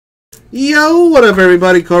Yo, what up,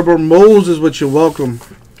 everybody? Cardboard Moses with you. Welcome.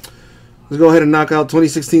 Let's go ahead and knock out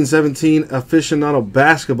 2016-17 Aficionado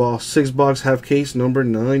Basketball. 6-box, half case, number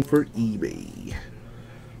 9 for eBay.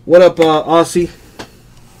 What up, Aussie?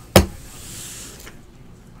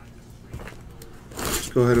 Let's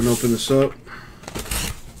go ahead and open this up.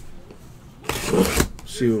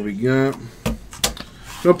 See what we got.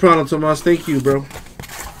 No problem, Tomas. Thank you, bro.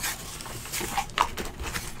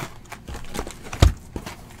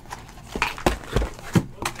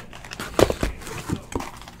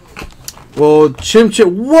 Well, Chim.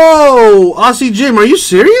 Whoa! Aussie Jim, are you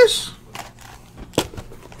serious?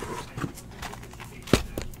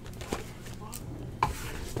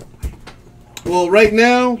 Well, right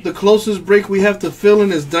now, the closest break we have to fill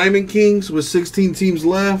in is Diamond Kings with 16 teams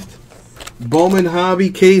left. Bowman Hobby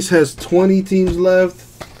case has 20 teams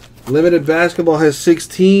left. Limited Basketball has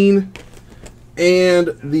 16.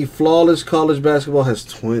 And the Flawless College Basketball has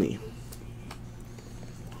 20.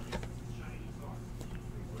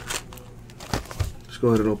 Go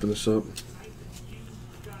ahead and open this up.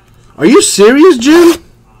 Are you serious, Jim?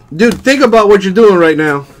 Dude, think about what you're doing right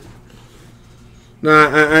now.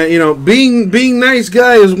 Nah, you know, being nice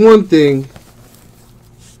guy is one thing,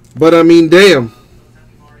 but I mean, damn.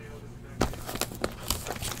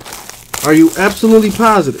 Are you absolutely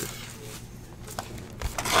positive?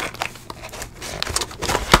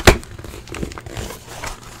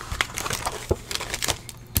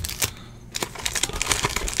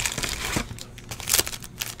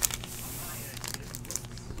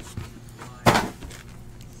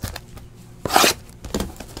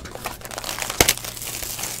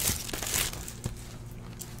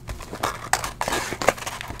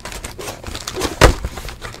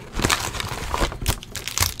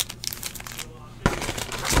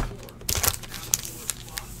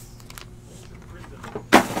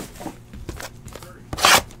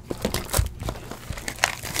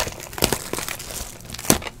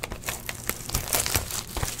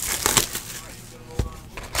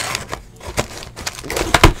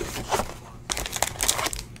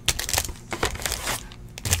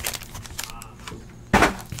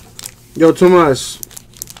 Yo, Tomas,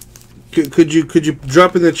 could you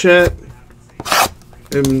drop in the chat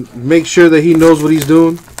and make sure that he knows what he's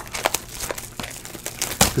doing?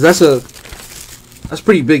 Cause that's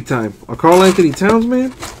pretty big time. A Karl Anthony Towns,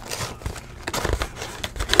 man.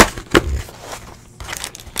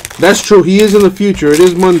 That's true. He is in the future. It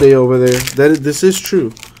is Monday over there. This is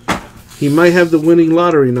true. He might have the winning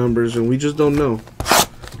lottery numbers, and we just don't know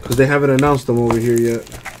because they haven't announced them over here yet.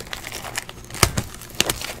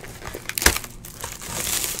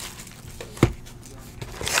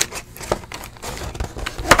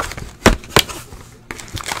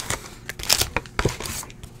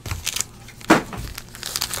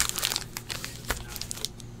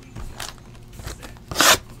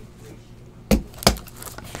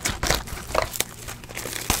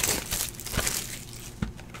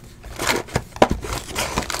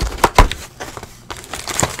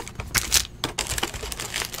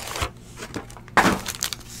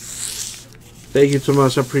 Thank you,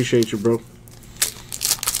 Tomas. I appreciate you, bro.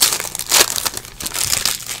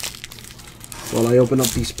 While I open up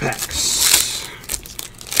these packs.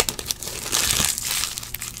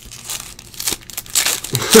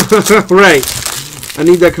 Right. I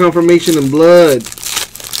need that confirmation in blood.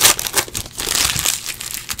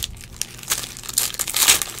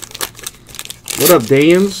 What up,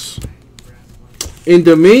 Dans? In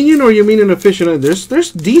Dominion, or you mean in Aficionado?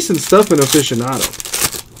 There's decent stuff in Aficionado.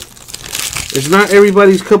 It's not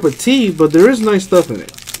everybody's cup of tea, but there is nice stuff in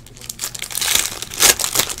it.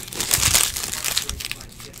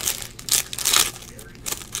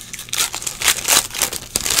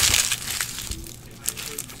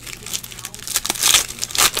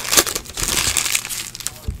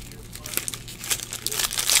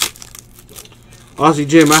 Aussie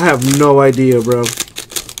Jim, I have no idea, bro.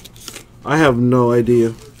 I have no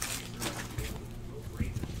idea.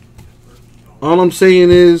 All I'm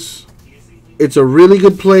saying is, it's a really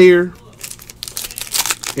good player,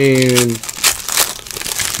 and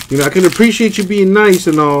you know, I can appreciate you being nice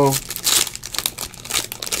and all,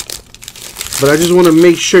 but I just want to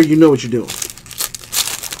make sure you know what you're doing.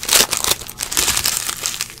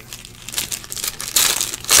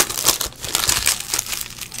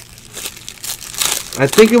 I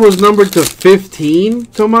think it was numbered to 15,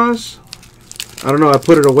 Tomas. I don't know. I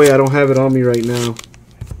put it away. I don't have it on me right now,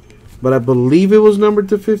 but I believe it was numbered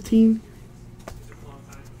to 15.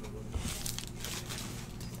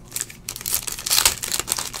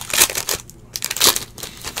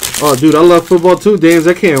 Oh, dude, I love football too, Dans.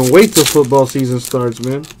 I can't wait till football season starts,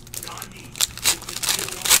 man.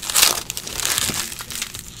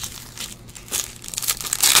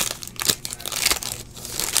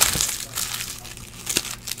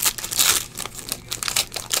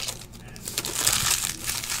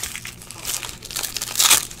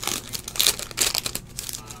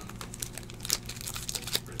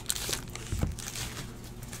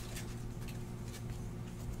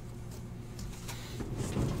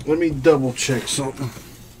 Let me double check something.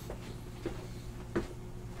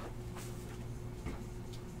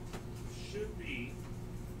 Should be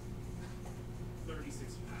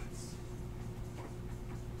 36 packs.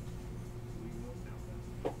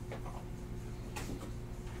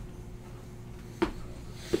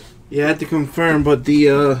 Yeah, I had to confirm, but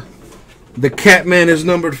the Catman is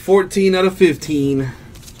numbered 14 out of 15.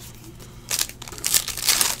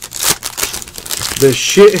 The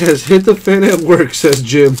shit has hit the fan at work, says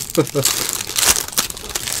Jim.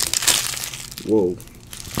 Whoa.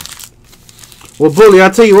 Well, Bully,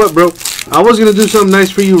 I'll tell you what, bro. I was going to do something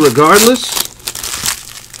nice for you regardless.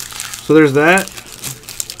 So there's that.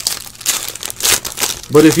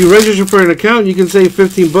 But if you register for an account, you can save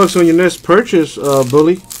 15 bucks on your next purchase,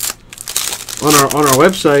 Bully. On our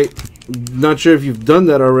website. Not sure if you've done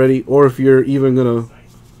that already or if you're even going to,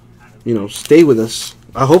 you know, stay with us.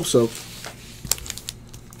 I hope so.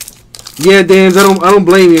 Yeah, Dan, I don't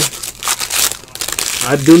blame you.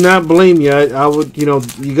 I do not blame you. I would, you know,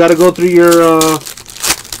 you got to go through your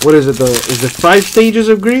what is it? Is it 5 stages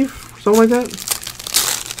of grief? Something like that?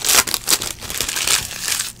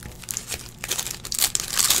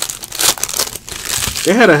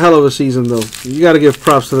 They had a hell of a season though. You got to give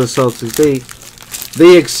props to the Celtics.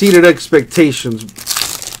 They exceeded expectations.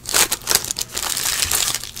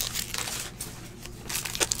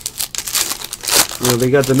 You know,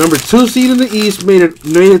 they got the number 2 seed in the East, made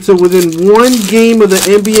it to within 1 game of the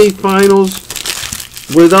NBA Finals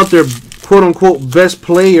without their quote-unquote best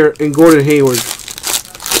player in Gordon Hayward.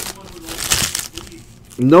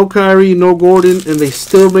 No Kyrie, no Gordon, and they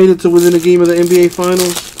still made it to within a game of the NBA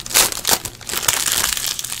Finals.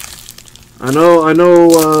 I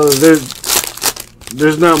know.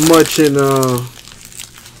 There's not much in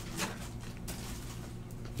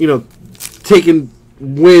you know, taking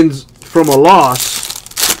wins from a loss.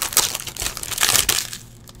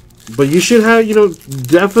 But you should have, you know,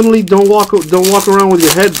 definitely don't walk around with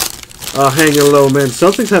your head hanging low, man.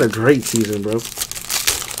 Celtics had a great season, bro.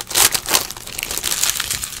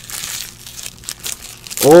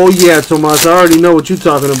 Oh yeah, Tomas, I already know what you're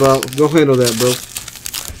talking about. Go handle that, bro.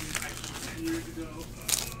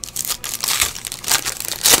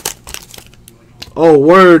 Oh,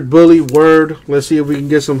 word, Bully, word. Let's see if we can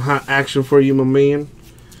get some hot action for you, my man.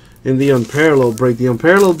 In the Unparalleled break. The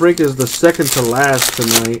Unparalleled break is the second to last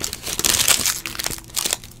tonight.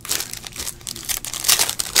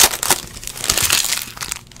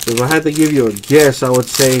 If I had to give you a guess, I would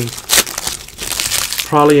say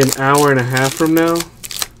probably an hour and a half from now.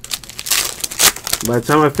 By the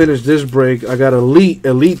time I finish this break, I got Elite.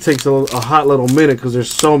 Elite takes a hot little minute because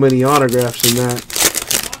there's so many autographs in that.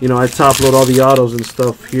 You know, I top load all the autos and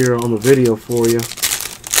stuff here on the video for you.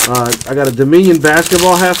 I got a Dominion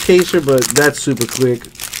basketball half caser, but that's super quick.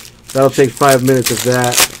 That'll take 5 minutes of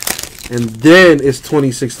that. And then it's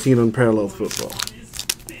 2016 Unparalleled Football.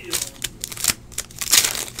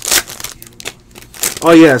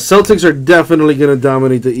 Oh yeah, Celtics are definitely going to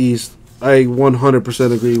dominate the East. I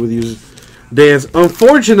 100% agree with you, Dan.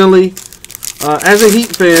 Unfortunately, as a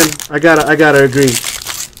Heat fan, I gotta agree.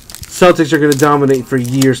 Celtics are going to dominate for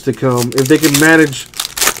years to come. If they can manage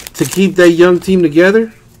to keep that young team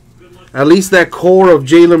together, at least that core of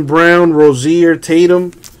Jaylen Brown, Rozier,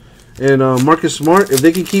 Tatum, and Marcus Smart, if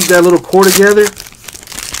they can keep that little core together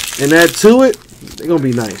and add to it, they're going to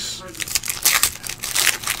be nice.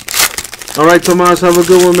 All right, Tomas, have a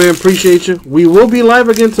good one, man. Appreciate you. We will be live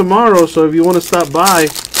again tomorrow, so if you want to stop by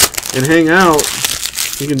and hang out,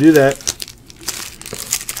 you can do that.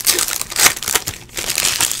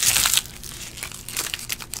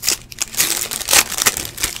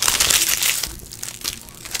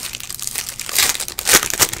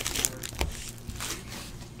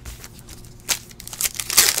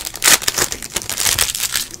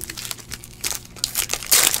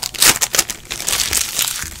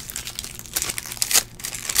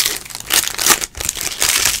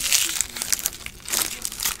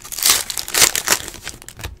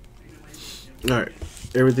 Alright,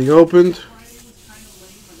 everything opened.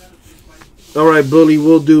 Alright, Bully,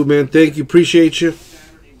 will do, man. Thank you, appreciate you.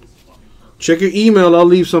 Check your email, I'll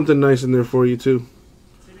leave something nice in there for you, too.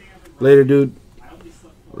 Later, dude.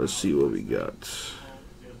 Let's see what we got.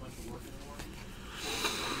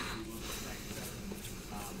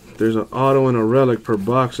 There's an auto and a relic per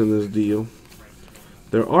box in this deal.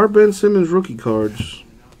 There are Ben Simmons rookie cards.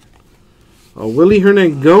 Willie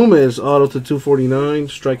Hernan-Gomez auto to 249,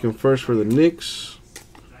 striking first for the Knicks.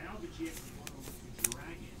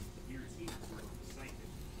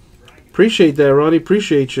 Appreciate that, Ronnie.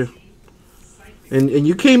 Appreciate you. And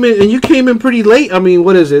you came in pretty late. I mean,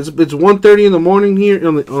 what is it? It's 1:30 in the morning here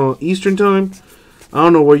on the Eastern time. I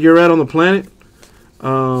don't know where you're at on the planet.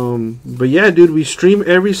 But yeah, dude, we stream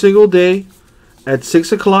every single day at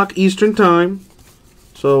 6 o'clock Eastern time.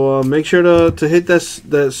 So make sure to hit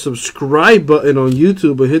that subscribe button on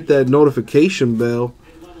YouTube and hit that notification bell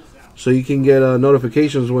so you can get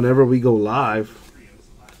notifications whenever we go live.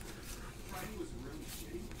 Friday was really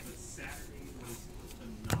shitty, but Saturday was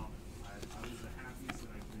phenomenal. I was the happiest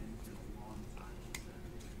that I've been in a long time.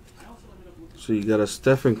 I also ended up looking So you got a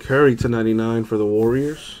Stephen Curry to 99 for the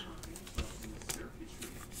Warriors. their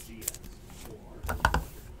history of GS so yeah,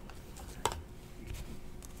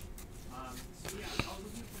 I was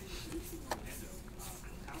looking at playing in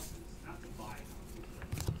Orlando houses, not to buy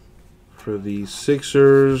houses. For the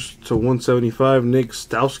Sixers to 175, Nick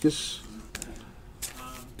Stauskas.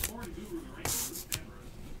 Foreign guru Lorraine Bruce Denver.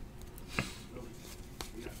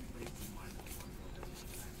 We got 2 places in mind.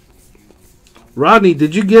 Rodney,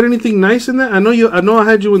 did you get anything nice in that? I know I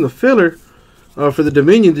had you in the filler for the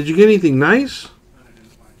Dominion. Did you get anything nice?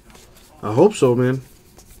 I hope so, man.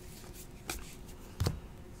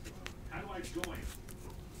 How do I join?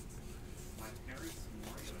 My parents,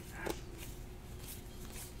 Mario and Ashley.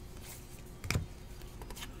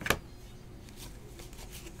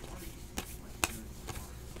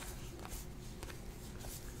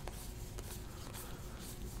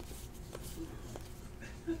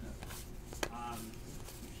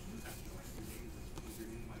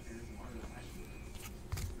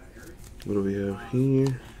 What do we have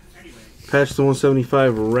here? Patch to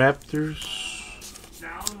 175 Raptors.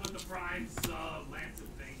 Down with the prime sub, Lance,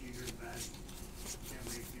 thank you, you're the best. Can't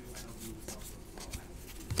wait to. I hope you was also as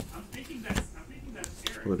well. I'm thinking that's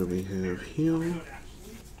Eric. What do we have here? Actually,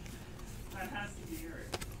 that has to be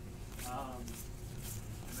Eric.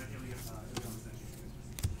 And then he'll get on the session.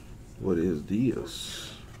 What is this?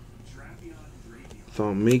 Trapion, Drapion,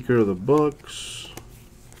 Thought maker of the Bucks.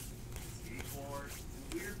 Skateboard,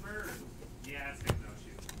 Weird Bird. Yeah, it's no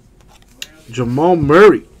shoot. Jamal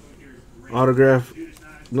Murray. Autograph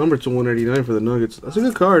number to 189 for the Nuggets. That's a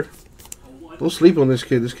good card. Don't sleep on this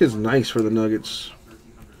kid. This kid's nice for the Nuggets.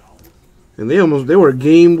 And they were a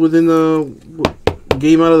game within the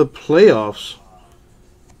game out of the playoffs.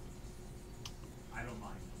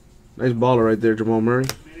 Nice baller right there, Jamal Murray.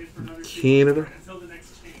 Canada. Until the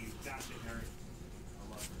next change. Gotcha, Eric. I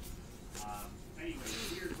love it. Anyway,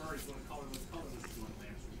 Weird Bird is going to colorless is going to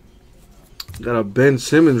Lance. Got a Ben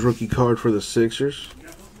Simmons rookie card for the Sixers.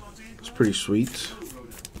 It's pretty sweet.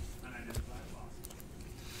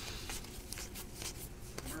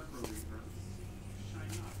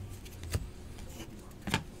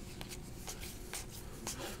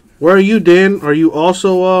 Where are you, Dan? Are you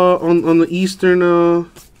also on the eastern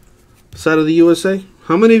side of the USA?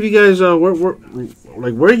 How many of you guys where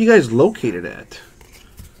are you guys located at?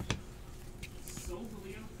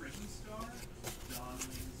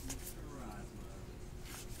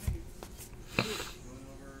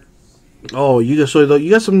 Oh, you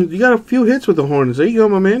got a few hits with the Hornets. There you go,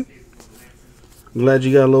 my man. I'm glad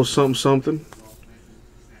you got a little something.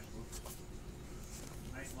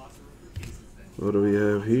 What do we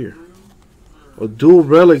have here? A dual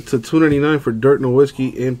relic to 299 for Dirk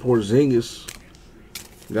Nowitzki and Porzingis.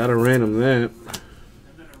 Gotta random that.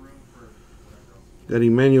 Got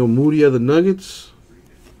Emmanuel Moody of the Nuggets.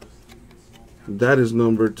 That is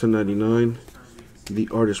numbered to 99. The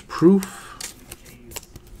artist proof.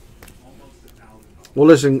 Well,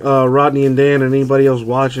 listen, Rodney and Dan and anybody else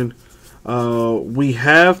watching, we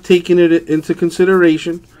have taken it into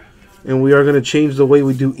consideration, and we are going to change the way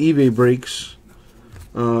we do eBay breaks.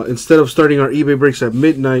 Instead of starting our eBay breaks at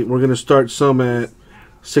midnight, we're going to start some at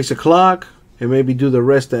 6 o'clock and maybe do the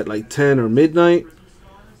rest at like 10 or midnight.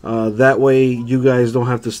 That way you guys don't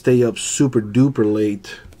have to stay up super duper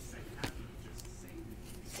late.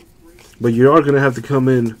 But you are going to have to come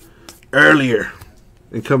in earlier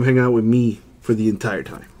and come hang out with me for the entire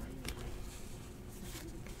time.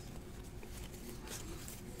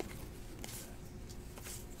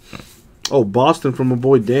 Oh, Boston from my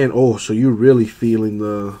boy Dan. Oh, so you're really feeling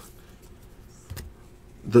the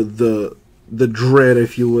dread,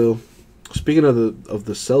 if you will. Speaking of the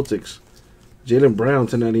Celtics, Jaylen Brown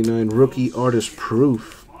to 99 rookie artist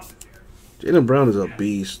proof. Jaylen Brown is a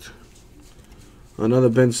beast. Another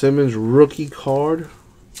Ben Simmons rookie card.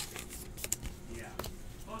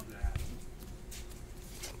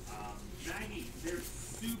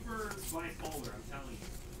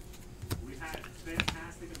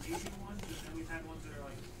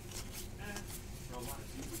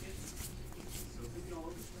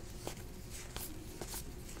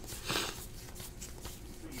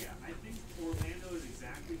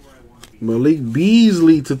 Malik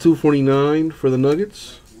Beasley to 249 for the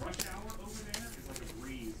Nuggets.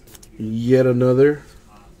 Yet another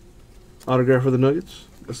autograph for the Nuggets.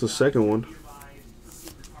 That's the second one.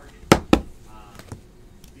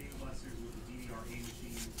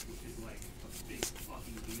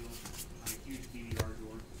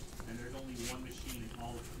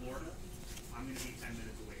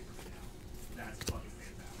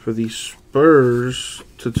 For the Spurs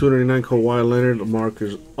to 299 Kawhi Leonard,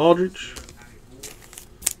 Marcus Aldridge.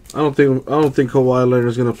 I don't think Kawhi Leonard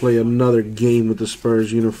is gonna play another game with the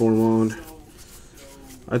Spurs uniform on.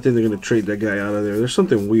 I think they're gonna trade that guy out of there. There's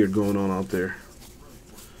something weird going on out there.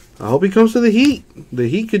 I hope he comes to the Heat. The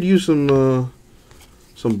Heat could use some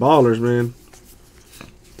ballers, man.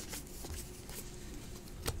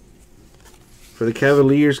 For the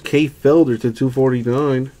Cavaliers, Kay Felder to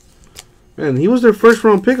 249. Man, he was their first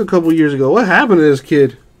round pick a couple years ago. What happened to this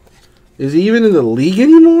kid? Is he even in the league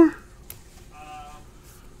anymore?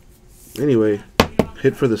 Anyway,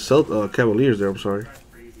 hit for the Cavaliers there, I'm sorry.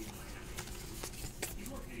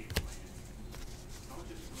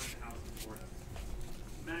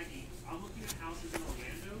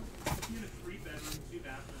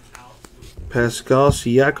 Pascal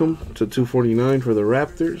Siakam to 249 for the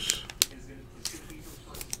Raptors.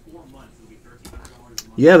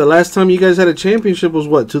 Yeah, the last time you guys had a championship was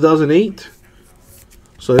what, 2008?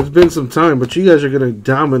 So it's been some time, but you guys are going to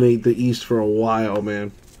dominate the East for a while,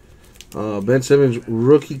 man. Ben Simmons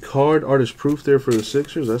rookie card, artist proof there for the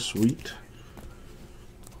Sixers. That's sweet.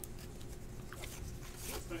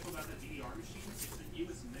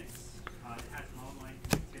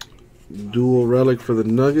 Dual relic for the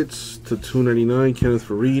Nuggets to 299, Kenneth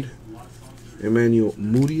Faried. Emmanuel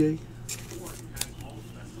Mudiay.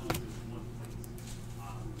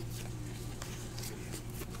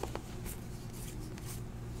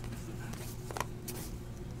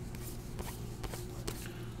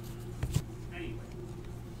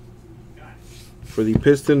 For the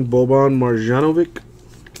Piston, Boban Marjanovic,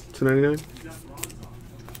 $2.99.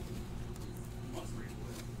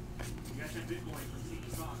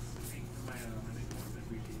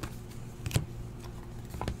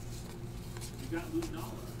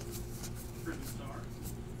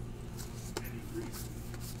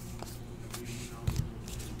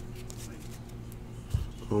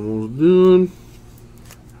 Almost done.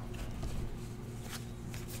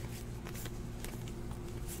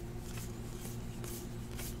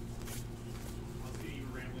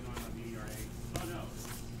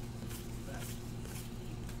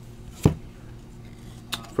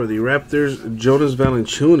 For the Raptors, Jonas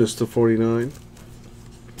Valanciunas to 49.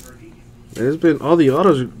 There's been all the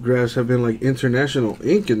autographs have been like international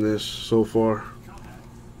ink in this so far.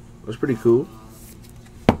 That's pretty cool.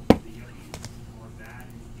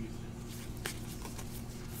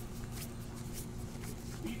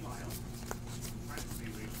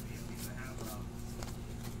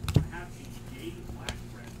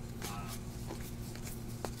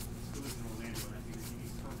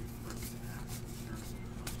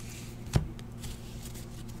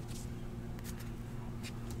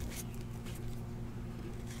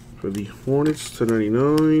 For the Hornets, to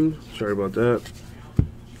 99. Sorry about that.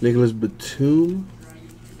 Nicholas Batum.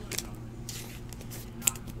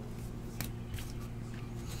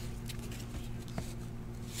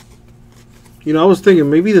 You know, I was thinking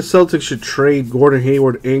maybe the Celtics should trade Gordon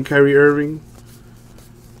Hayward and Kyrie Irving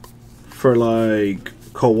for like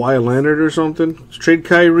Kawhi Leonard or something. Let's trade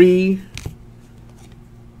Kyrie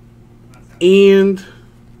and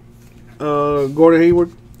Gordon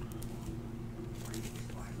Hayward.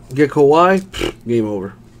 Get Kawhi, game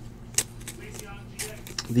over.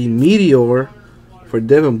 The Meteor for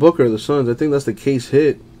Devin Booker of the Suns. I think that's the case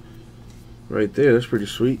hit right there. That's pretty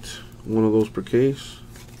sweet. One of those per case.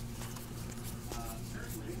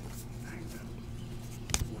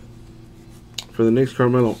 For the Knicks,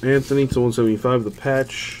 Carmelo Anthony to 175, the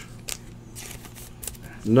patch.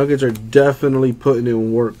 Nuggets are definitely putting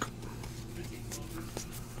in work.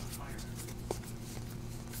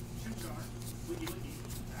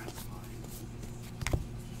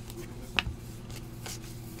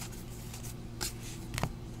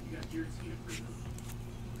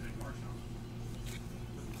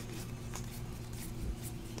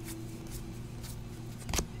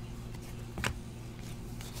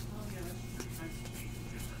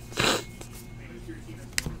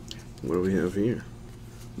 What do we have here?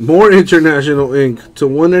 More international ink to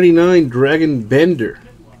 199, Dragon Bender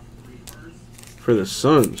for the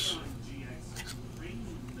Suns.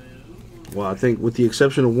 Wow, I think with the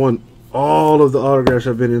exception of one, all of the autographs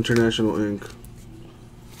have been international ink.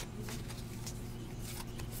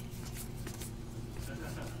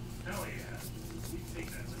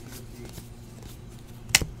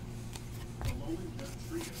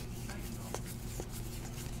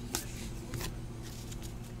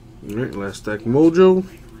 Alright, last stack Mojo.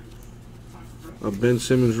 A Ben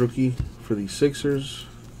Simmons rookie for the Sixers.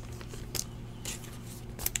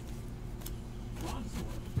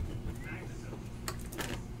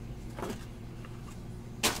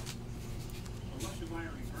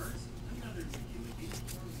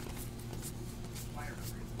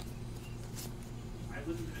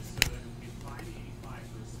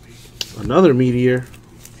 Another Meteor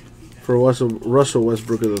for Russell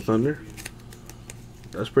Westbrook of the Thunder.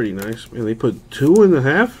 That's pretty nice. Man, they put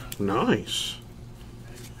 2.5? Nice.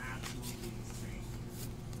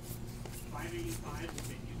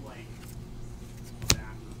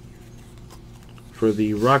 For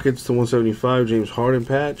the Rockets to 175, James Harden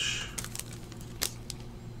patch.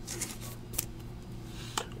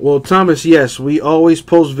 Well, Thomas, yes, we always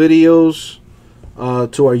post videos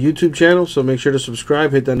to our YouTube channel, so make sure to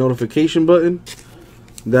subscribe, hit that notification button.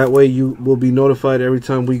 That way you will be notified every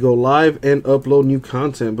time we go live and upload new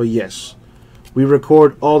content. But yes, we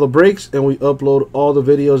record all the breaks and we upload all the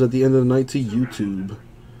videos at the end of the night to YouTube.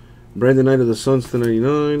 Brandon Knight of the Suns to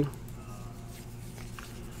 99.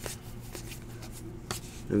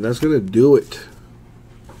 And that's going to do it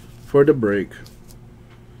for the break.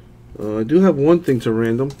 I do have one thing to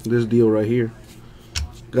random, this deal right here.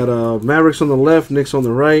 Got Mavericks on the left, Knicks on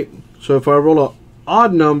the right. So if I roll an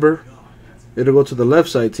odd number, it'll go to the left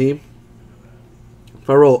side team. If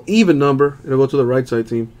I roll even number, it'll go to the right side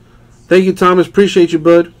team. Thank you, Thomas. Appreciate you,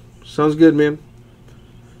 bud. Sounds good, man.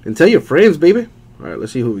 And tell your friends, baby. All right,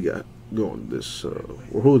 let's see who we got going this, or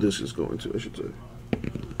who this is going to, I should say.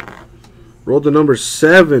 Rolled the number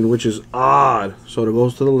 7, which is odd. So it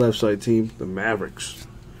goes to the left side team, the Mavericks.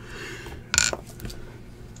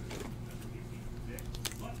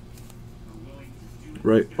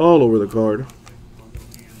 Right all over the card.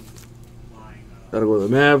 That'll go to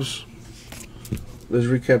the Mavs. Let's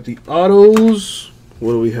recap the autos.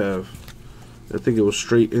 What do we have? I think it was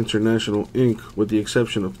straight international ink with the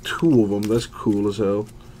exception of 2 of them. That's cool as hell.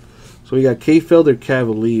 So we got K. Felder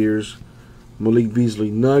Cavaliers, Malik Beasley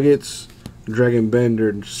Nuggets, Dragon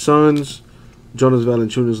Bender Suns, Jonas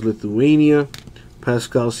Valanciunas Lithuania,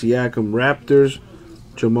 Pascal Siakam Raptors,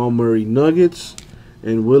 Jamal Murray Nuggets,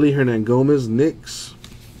 and Willie Hernangomez Knicks.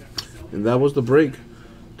 And that was the break.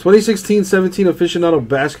 2016-17 Aficionado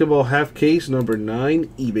Basketball half case number 9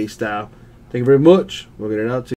 eBay style. Thank you very much. We'll get it out to you.